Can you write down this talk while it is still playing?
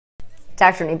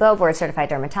Dr. Nebo, board certified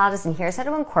dermatologist, and here's how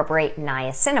to incorporate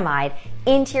niacinamide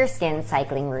into your skin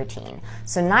cycling routine.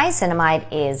 So niacinamide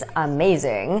is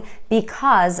amazing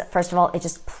because, first of all, it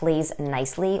just plays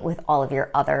nicely with all of your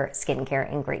other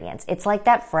skincare ingredients. It's like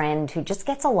that friend who just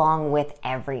gets along with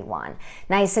everyone.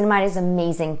 Niacinamide is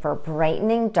amazing for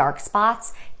brightening dark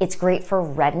spots. It's great for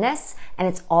redness, and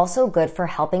it's also good for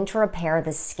helping to repair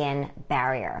the skin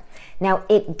barrier. Now,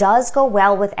 it does go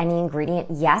well with any ingredient,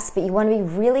 yes, but you want to be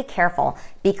really careful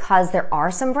because there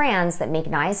are some brands that make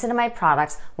niacinamide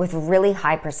products with really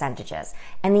high percentages.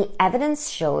 And the evidence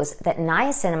shows that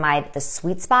niacinamide, the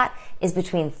sweet spot, is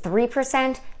between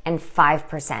 3% and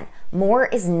 5%. More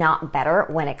is not better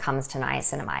when it comes to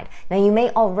niacinamide. Now, you may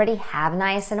already have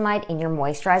niacinamide in your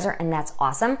moisturizer, and that's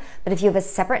awesome, but if you have a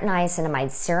separate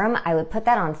niacinamide serum, I would put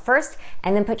that on first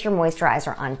and then put your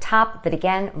moisturizer on top. But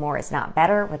again, more is not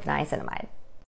better with niacinamide.